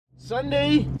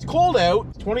Sunday, it's cold out,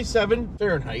 it's 27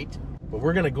 Fahrenheit, but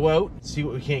we're gonna go out and see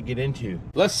what we can't get into.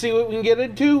 Let's see what we can get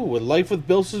into with Life with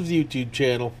BillSiff's YouTube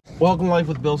channel. Welcome to Life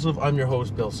with BillSiff, I'm your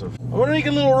host, BillSiff. I'm gonna make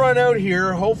a little run out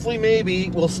here. Hopefully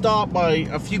maybe we'll stop by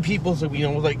a few people so we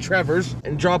know, like Trevor's,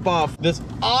 and drop off this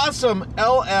awesome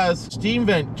LS steam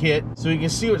vent kit so we can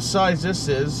see what size this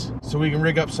is, so we can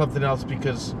rig up something else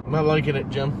because I'm not liking it,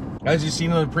 Jim. As you've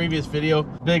seen in the previous video,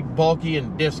 big, bulky,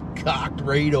 and just cocked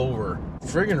right over.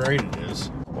 Friggin' right it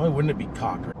is. Why wouldn't it be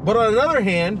cocked? But on another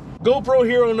hand, GoPro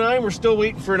Hero 9, we're still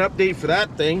waiting for an update for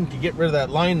that thing to get rid of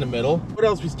that line in the middle. What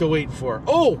else we still waiting for?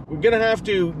 Oh, we're gonna have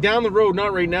to, down the road,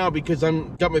 not right now because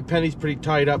I'm got my pennies pretty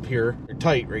tied up here. They're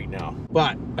tight right now.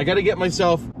 But I gotta get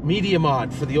myself media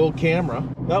mod for the old camera.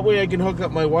 That way I can hook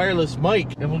up my wireless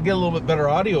mic and we'll get a little bit better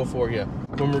audio for you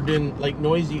when we're doing like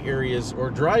noisy areas or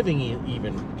driving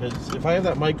even. Because if I have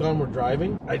that mic on, we're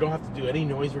driving, I don't have to do any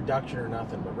noise reduction or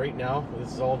nothing. But right now,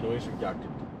 this is all noise reducted.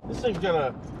 This thing's got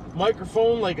a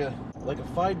microphone like a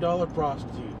 $5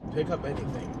 prostitute. Pick up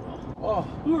anything. Oh,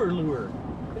 lure.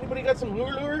 Anybody got some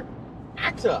lure?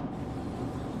 Axe up.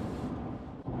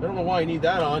 I don't know why I need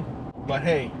that on, but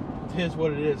hey, it is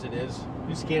what it is. You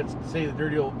just can't say the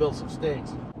dirty old BillSiff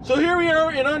stinks. So here we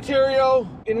are in Ontario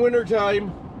in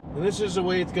wintertime, and this is the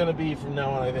way it's gonna be from now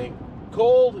on, I think.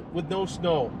 Cold with no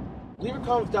snow. Leave your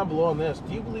comments down below on this.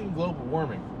 Do you believe in global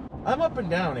warming? I'm up and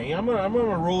down, eh? I'm on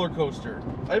a roller coaster.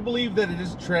 I believe that it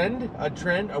is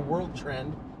a world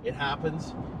trend. It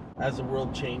happens as the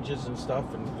world changes and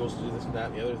stuff and goes through this and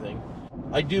that and the other thing.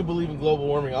 I do believe in global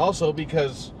warming also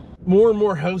because more and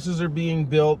more houses are being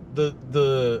built.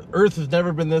 The earth has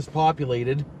never been this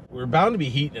populated. We're bound to be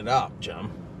heating it up,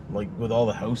 chum. Like with all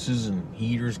the houses and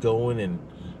heaters going and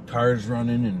cars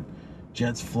running and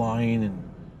jets flying and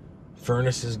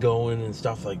furnaces going and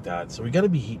stuff like that. So we got to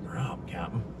be heating her up,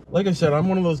 Captain. Like I said, I'm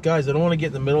one of those guys. I don't want to get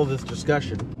in the middle of this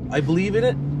discussion. I believe in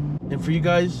it, and for you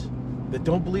guys that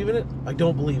don't believe in it, I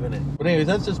don't believe in it. But anyways,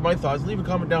 that's just my thoughts. Leave a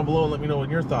comment down below and let me know what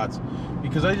your thoughts.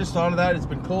 Because I just thought of that. It's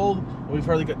been cold, and we've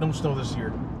hardly got no snow this year.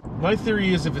 My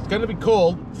theory is if it's going to be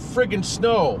cold, friggin'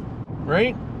 snow,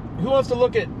 right? Who wants to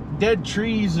look at dead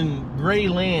trees and gray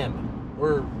land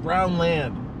or brown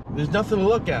land? There's nothing to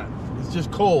look at. It's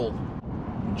just cold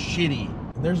and shitty.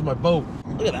 And there's my boat.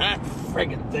 Look at that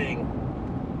friggin' thing.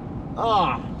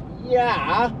 Ah,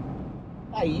 yeah.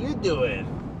 How you doing?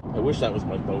 I wish that was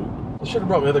my boat. I should have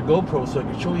brought my other GoPro so I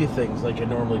could show you things like I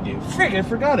normally do. Frig, I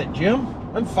forgot it, Jim.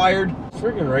 I'm fired.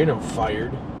 Friggin' right, I'm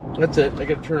fired. That's it. I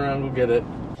gotta turn around and go get it.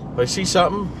 If I see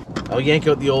something, I'll yank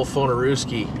out the old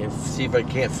phone-a-rooski and see if I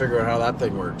can't figure out how that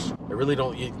thing works. I really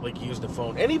don't like using the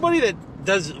phone. Anybody that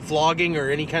does vlogging or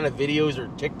any kind of videos or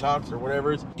TikToks or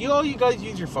whatever, do all you guys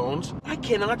use your phones? I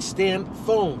cannot stand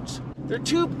phones. They're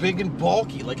too big and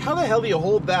bulky. Like, how the hell do you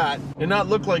hold that and not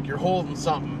look like you're holding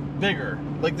something bigger?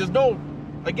 Like, there's no,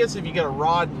 I guess if you got a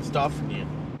rod and stuff and you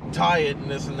tie it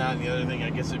and this and that and the other thing,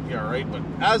 I guess it'd be all right. But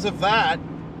as of that,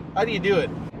 how do you do it?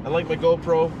 I like my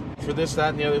GoPro for this, that,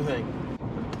 and the other thing.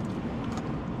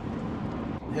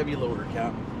 Heavy loader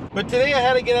cap. But today I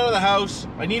had to get out of the house.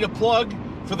 I need a plug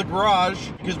for the garage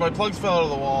because my plugs fell out of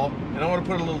the wall and I want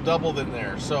to put a little double in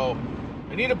there. So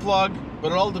I need a plug,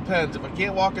 but it all depends. If I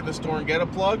can't walk in the store and get a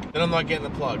plug, then I'm not getting a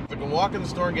plug. If I can walk in the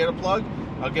store and get a plug,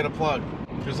 I'll get a plug.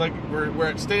 Because like we're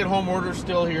at stay-at-home order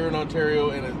still here in Ontario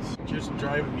and it's just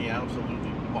driving me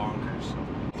absolutely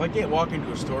bonkers. If I can't walk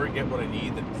into a store and get what I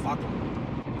need, then fuck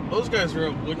them. Those guys are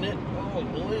out, wouldn't it? Oh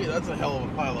boy, that's a hell of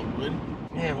a pile of wood.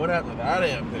 Man, what happened to that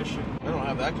ambition? I don't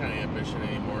have that kind of ambition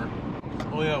anymore.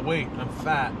 Oh yeah, wait, I'm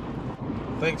fat.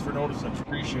 Thanks for noticing,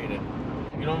 appreciate it.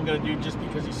 You know what I'm gonna do just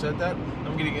because you said that?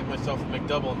 I'm gonna get myself a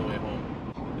McDouble on the way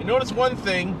home. You notice one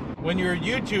thing, when you're a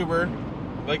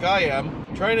YouTuber, like I am,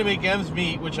 trying to make ends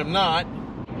meet, which I'm not,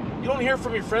 you don't hear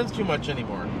from your friends too much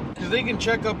anymore. Because they can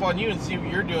check up on you and see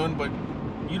what you're doing, but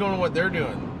you don't know what they're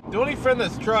doing. The only friend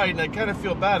that's tried, and I kind of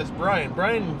feel bad, is Brian.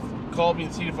 Brian called me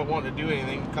and see if I wanted to do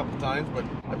anything a couple times, but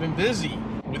I've been busy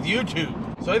with YouTube.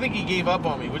 So I think he gave up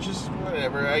on me, which is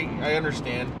whatever. I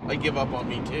understand. I give up on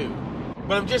me too.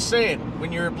 But I'm just saying,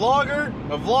 when you're a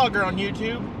vlogger on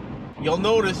YouTube, you'll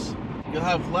notice you'll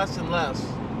have less and less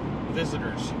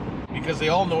visitors because they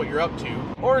all know what you're up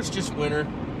to. Or it's just winter.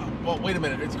 Well, wait a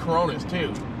minute. It's Coronas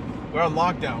too. We're on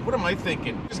lockdown. What am I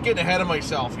thinking? Just getting ahead of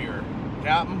myself here,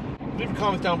 Captain. Leave your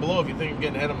comments down below if you think I'm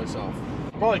getting ahead of myself.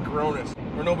 Probably Coronas,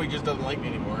 or nobody just doesn't like me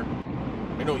anymore.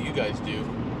 I know you guys do.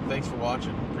 Thanks for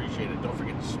watching. Appreciate it. Don't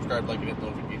forget to subscribe, like, and hit the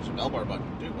notification bell bar button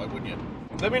too. Why wouldn't you?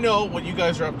 Let me know what you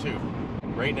guys are up to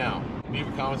right now. Leave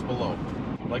your comments below.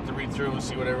 I'd like to read through them and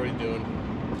see what everybody's doing.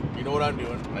 You know what I'm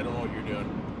doing. I don't know what you're doing.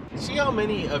 See how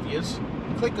many of yous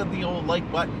click on the old like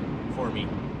button for me.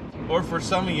 Or for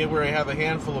some of you where I have a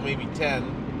handful of maybe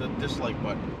 10, the dislike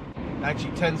button.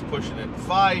 Actually, 10's pushing it.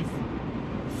 5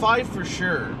 for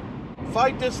sure.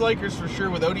 5 dislikers for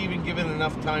sure without even giving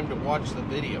enough time to watch the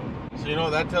video. So you know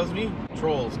what that tells me?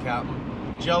 Trolls,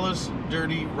 Captain. Jealous,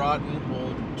 dirty, rotten,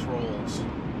 old trolls.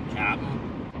 Captain.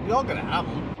 We all gotta have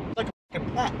them. It's like a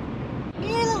fucking pet.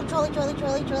 Yeah, little trolley.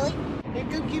 Hey,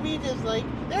 come give me a dislike.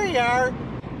 There you are.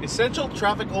 Essential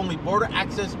traffic only. Border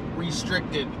access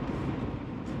restricted.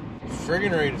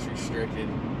 Friggin' right it's restricted.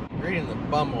 Right in the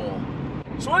bumhole.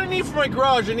 So what do I need for my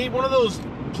garage? I need one of those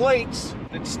plates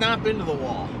that snap into the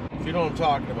wall. If you know what I'm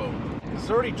talking about. It's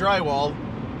already drywalled,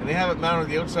 and they have it mounted on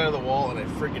the outside of the wall, and I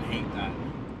friggin' hate that.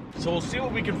 So we'll see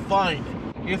what we can find.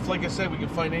 If, like I said, we can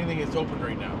find anything that's open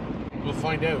right now. We'll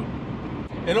find out.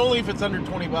 And only if it's under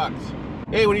 20 bucks.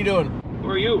 Hey, what are you doing?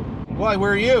 Where are you? Why,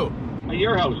 where are you? At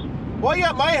your house. Why are you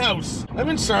at my house? I'm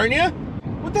in Sarnia.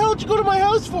 What the hell did you go to my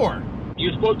house for?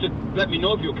 You're supposed to let me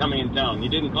know if you were coming in town. You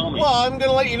didn't call me. Well, I'm going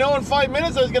to let you know in 5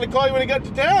 minutes. I was going to call you when I got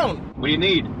to town. What do you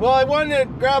need? Well, I wanted to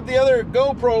grab the other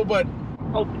GoPro, but...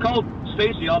 Oh, call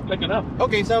Stacy. I'll pick it up.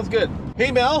 Okay, sounds good.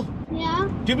 Hey, Mel.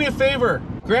 Yeah? Do me a favor.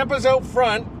 Grandpa's out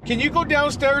front. Can you go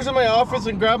downstairs in my office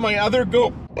and grab my other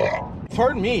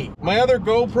Pardon me. My other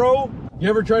GoPro? You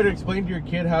ever try to explain to your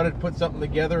kid how to put something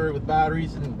together with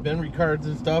batteries and memory cards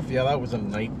and stuff? Yeah, that was a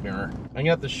nightmare. I'm gonna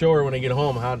have to show her when I get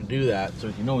home how to do that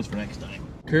so she knows for next time.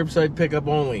 Curbside pickup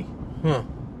only. Huh.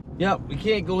 Yep, we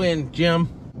can't go in, Jim.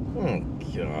 Oh,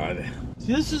 God.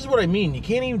 See, this is what I mean. You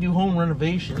can't even do home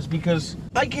renovations because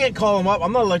I can't call them up.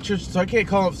 I'm not an electrician, so I can't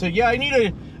call them up and say, yeah, I need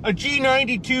a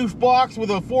G92 box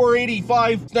with a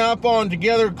 485 snap-on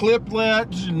together clip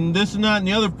latch and this and that and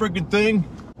the other freaking thing.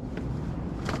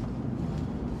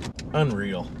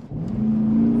 Unreal.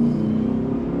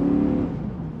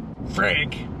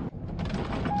 Frank.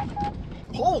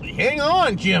 Holy, hang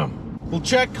on, Jim. We'll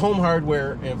check Home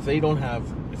Hardware, and if they don't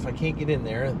have, if I can't get in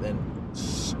there, then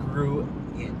screw it.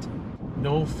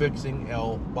 No fixing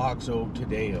El Boxo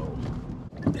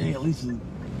Tadeo. Hey, at least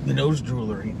the nose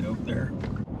drooler ain't out there.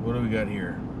 What do we got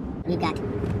here? We've got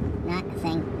not a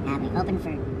thing happening. Open for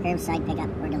curbside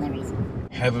pickup or deliveries.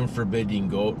 Heaven forbid you can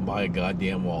go out and buy a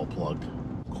goddamn wall plug.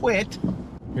 Quit.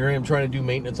 Here I am trying to do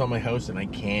maintenance on my house and I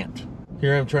can't.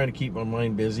 Here I am trying to keep my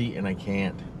mind busy and I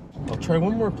can't. I'll try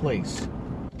one more place.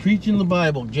 Preaching the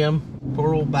Bible, Jim.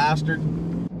 Poor old bastard.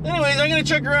 Anyways, I'm gonna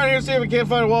check around here and see if I can't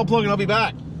find a wall plug and I'll be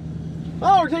back.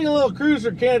 Oh, we're taking a little cruise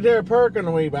through Canadera Park on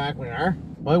the way back. We are.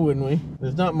 Why wouldn't we?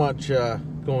 There's not much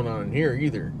going on in here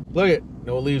either. Look at,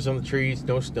 no leaves on the trees,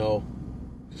 no snow.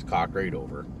 Just cock right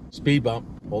over. Speed bump.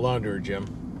 Hold on to her,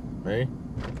 Jim. Hey?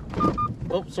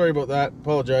 Oh, sorry about that.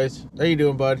 Apologize. How you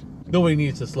doing, bud? Nobody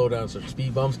needs to slow down such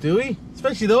speed bumps, do we?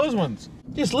 Especially those ones.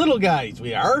 Just little guys,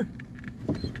 we are.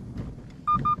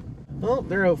 Well,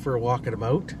 they're out for a walk at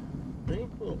about. Hey,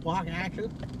 a little walk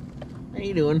action. How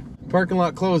you doing? Parking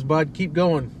lot closed, bud. Keep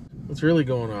going. What's really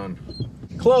going on?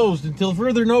 Closed until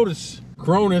further notice.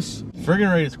 Cronus.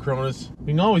 Friggin' right, it's Cronus.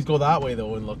 We can always go that way,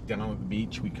 though, and look down at the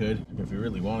beach. We could, if we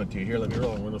really wanted to. Here, let me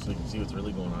roll the window so you can see what's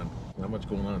really going on. Not much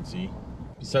going on, see?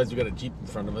 Besides, we got a Jeep in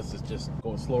front of us that's just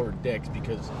going slower than dicks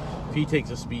because if he takes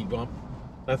a speed bump,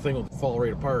 that thing will fall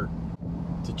right apart.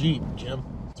 It's a Jeep, Jim.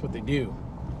 That's what they do.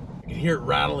 I can hear it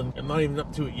rattling. I'm not even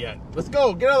up to it yet. Let's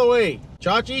go. Get out of the way.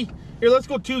 Chachi, here, let's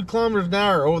go 2 kilometers an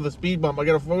hour over the speed bump. I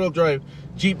got a 4-wheel drive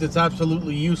Jeep that's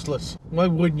absolutely useless. Why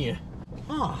wouldn't you?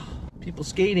 Ah, people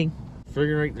skating.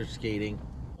 Friggin' right, they're skating.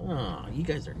 Ah, you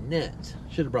guys are nuts.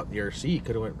 Should have brought the RC.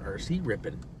 Could have went RC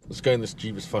ripping. This guy in this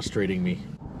Jeep is frustrating me.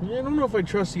 I don't know if I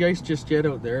trust the ice just yet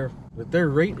out there, but they're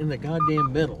right in the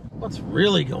goddamn middle. What's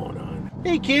really going on?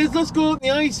 Hey kids, let's go out in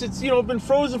the ice. It's, been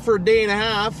frozen for a day and a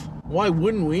half. Why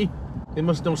wouldn't we? They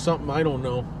must know something I don't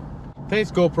know.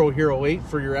 Thanks GoPro Hero 8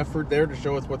 for your effort there to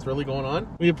show us what's really going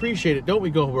on. We appreciate it, don't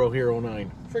we, GoPro Hero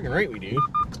 9? Freaking right we do.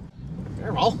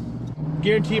 There, well.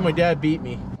 Guarantee you my dad beat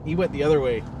me. He went the other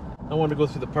way. I wanted to go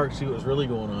through the park, see what was really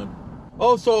going on.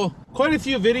 Oh, so quite a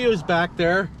few videos back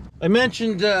there. I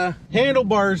mentioned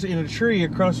handlebars in a tree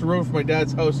across the road from my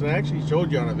dad's house, and I actually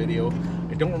showed you on a video.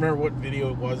 I don't remember what video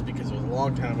it was because it was a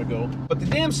long time ago. But the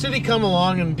damn city come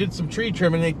along and did some tree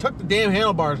trimming, and they took the damn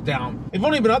handlebars down. They've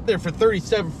only been up there for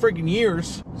 37 friggin'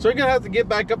 years. So I'm gonna have to get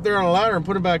back up there on a ladder and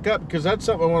put them back up because that's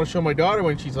something I want to show my daughter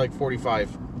when she's like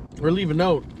 45. Or leave a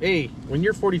note. Hey, when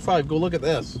you're 45, go look at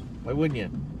this. Why wouldn't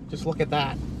you? Just look at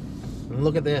that. And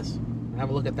look at this. And have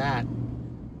a look at that.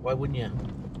 Why wouldn't you?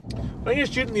 I'm gonna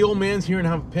shoot in the old man's here and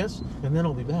have a piss, and then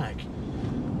I'll be back.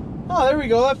 Oh, there we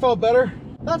go. That felt better.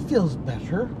 That feels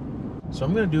better. So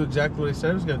I'm gonna do exactly what I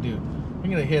said I was gonna do. I'm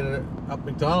gonna hit it up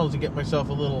McDonald's and get myself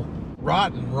a little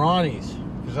rotten Ronnie's.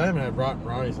 because I haven't had rotten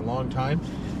Ronnie's in a long time,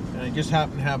 and I just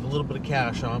happen to have a little bit of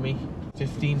cash on me.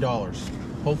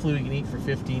 $15. Hopefully we can eat for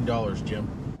 $15,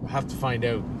 Jim. We'll have to find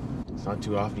out. It's not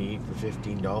too often you eat for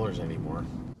 $15 anymore.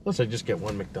 Unless I just get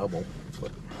one McDouble.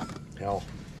 But hell,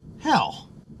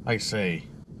 I say.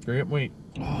 Wait.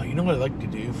 Oh, you know what I'd like to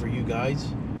do for you guys?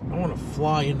 I want to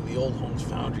fly into the old Homes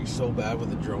Foundry so bad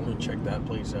with a drone and check that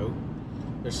place out.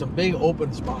 There's some big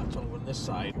open spots over on this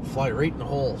side. Fly right in the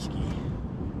hole, ski.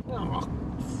 Oh,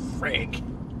 frig.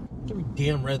 Every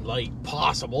damn red light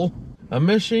possible.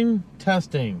 Emission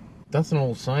testing. That's an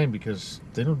old sign because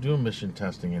they don't do emission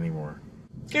testing anymore.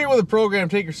 Get with the program,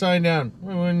 take your sign down.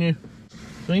 Why wouldn't you?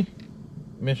 See?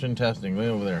 Emission testing, way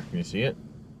over there. Can you see it?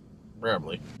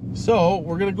 Probably. So,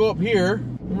 we're going to go up here,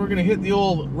 and we're going to hit the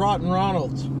old Rotten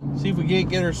Ronald's. See if we can't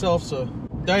get ourselves a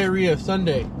diarrhea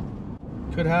Sunday.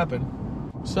 Could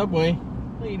happen. Subway,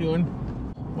 how you doing?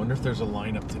 Wonder if there's a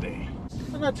lineup today.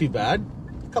 Well, not too bad.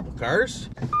 A couple cars.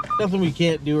 Nothing we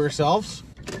can't do ourselves.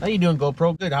 How you doing,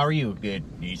 GoPro? Good, how are you?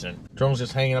 Good, decent. Drone's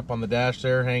just hanging up on the dash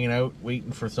there, hanging out,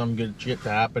 waiting for some good shit to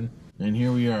happen. And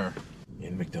here we are,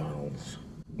 in McDonald's.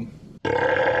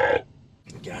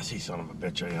 Gassy son of a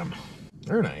bitch I am.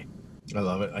 Aren't I? I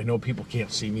love it. I know people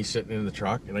can't see me sitting in the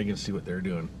truck, and I can see what they're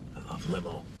doing. I love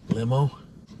limo. Limo,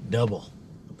 double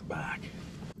at the back.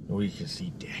 Nobody can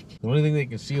see dick. The only thing they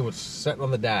can see was sitting on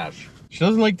the dash. She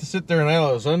doesn't like to sit there and idle.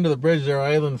 I was under the bridge there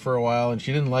idling for a while, and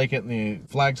she didn't like it, and the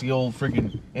flags the old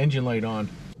freaking engine light on.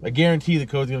 I guarantee the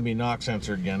code's going to be knock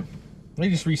sensor again. They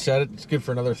just reset it. It's good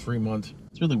for another 3 months.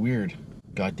 It's really weird.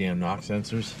 Goddamn knock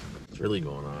sensors. What's really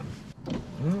going on?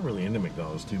 I'm not really into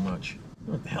McDonald's too much.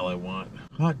 What the hell I want?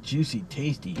 Hot, juicy,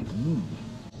 tasty. Ooh,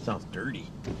 sounds dirty.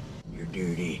 You're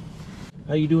dirty.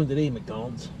 How you doing today,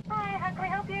 McDonald's? Hi, how can I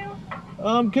help you?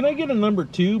 Can I get a number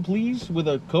 2, please, with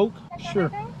a Coke?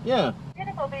 Sure. Yeah.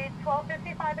 It'll be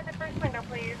 $12.55 at the first window,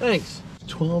 please. Thanks.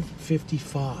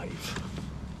 $12.55.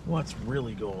 What's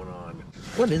really going on?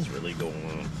 What is really going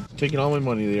on? Taking all my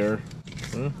money there.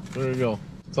 Huh? There you go.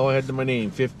 That's all I had to my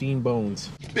name. 15 bones.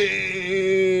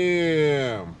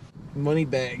 Bam! Money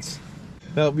bags.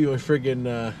 That'll be my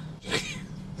friggin'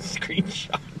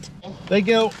 screenshot. Thank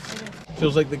you.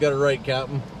 Feels like they got it right,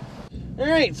 Captain.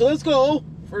 Alright, so let's go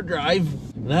for a drive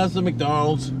and have some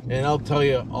McDonald's, and I'll tell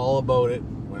you all about it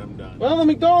when I'm done. Well, the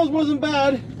McDonald's wasn't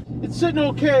bad. It's sitting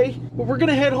okay, but we're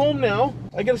gonna head home now.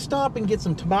 I gotta stop and get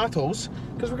some tomatoes,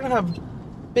 because we're gonna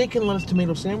have bacon, lettuce,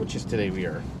 tomato sandwiches today. We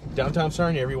are downtown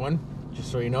Sarnia, everyone.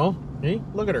 Just so you know. Hey,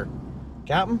 look at her.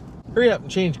 Captain, hurry up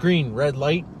and change green, red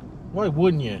light. Why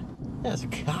wouldn't you? That's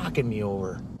cocking me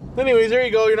over. Anyways, there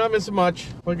you go. You're not missing much.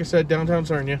 Like I said, downtown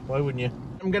Sarnia. Why wouldn't you?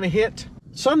 I'm going to hit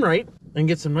Sunright and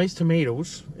get some nice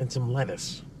tomatoes and some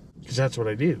lettuce. Because that's what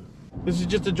I do. This is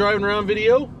just a driving around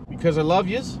video because I love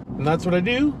yous. And that's what I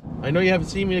do. I know you haven't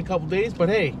seen me in a couple days, but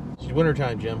hey, it's winter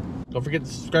time, Jim. Don't forget to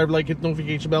subscribe, like, hit the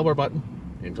notification bell bar button.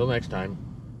 Until next time,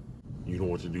 you know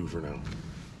what to do for now.